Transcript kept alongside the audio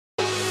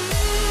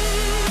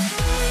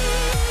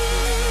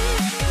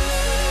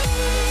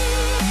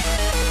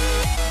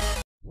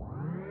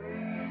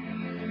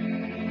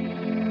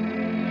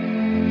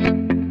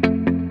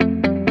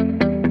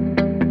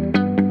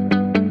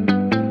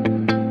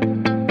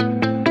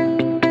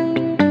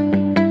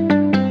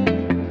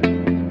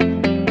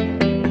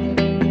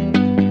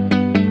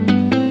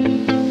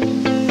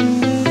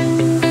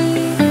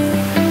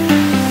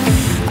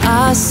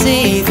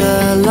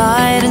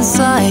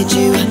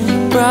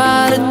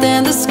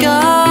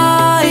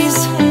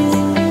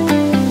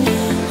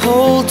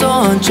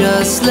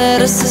just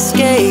let us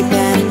escape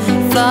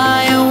and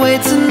fly away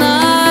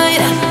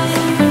tonight.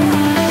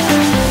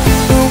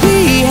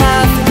 We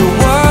have the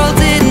world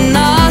in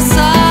our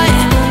sight,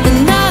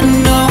 and I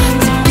know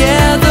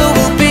together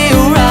we'll be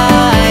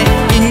right.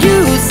 Can you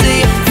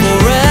see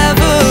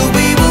forever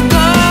we will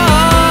go?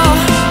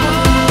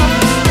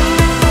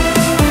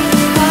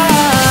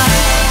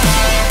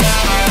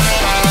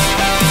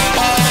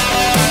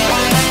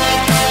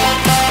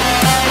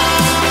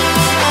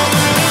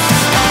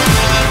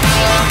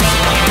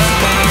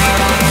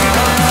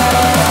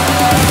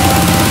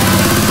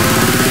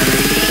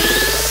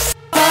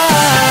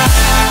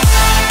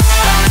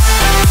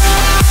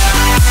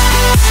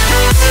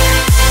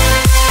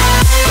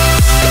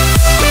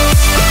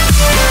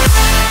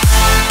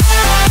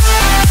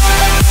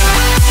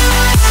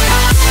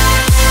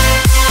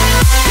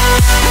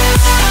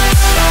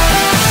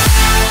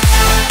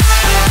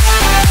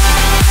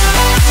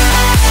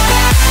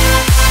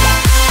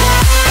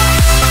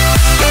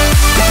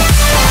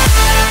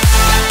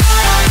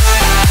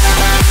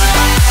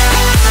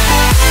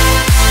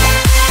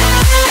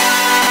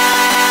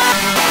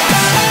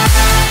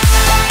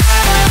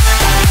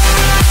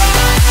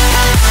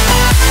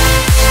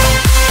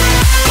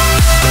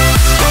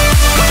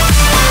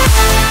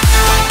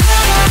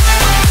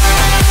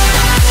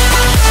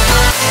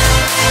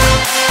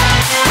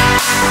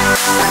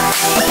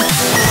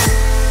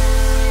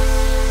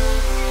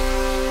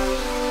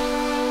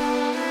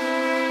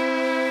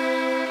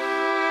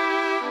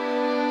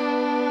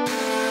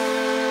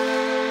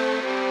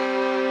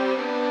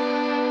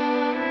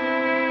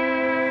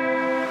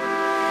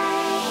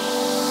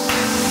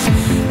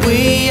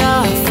 We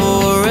are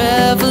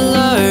forever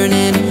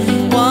learning,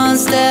 one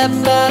step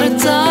at a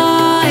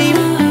time.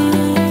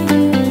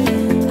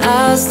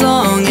 As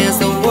long as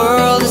the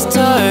world is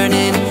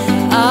turning,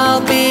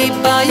 I'll be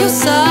by your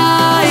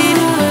side.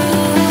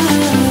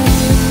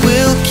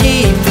 We'll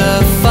keep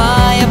the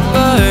fire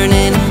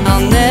burning,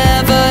 I'll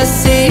never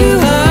see you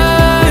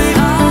hurt.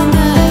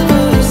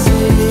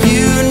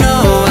 You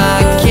know I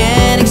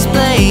can't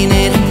explain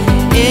it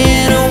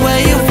in a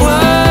way of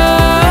words.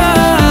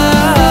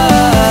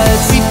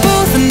 We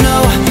both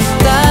know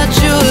that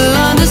you'll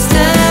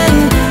understand,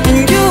 and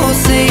you'll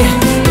see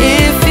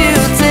if you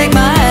take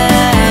my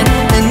hand,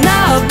 and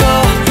I'll go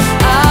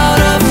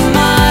out of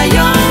my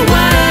own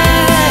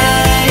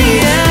way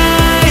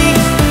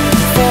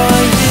for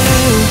you,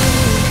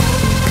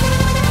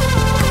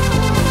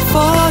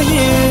 for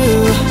you.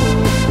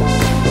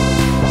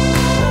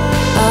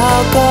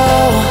 I'll go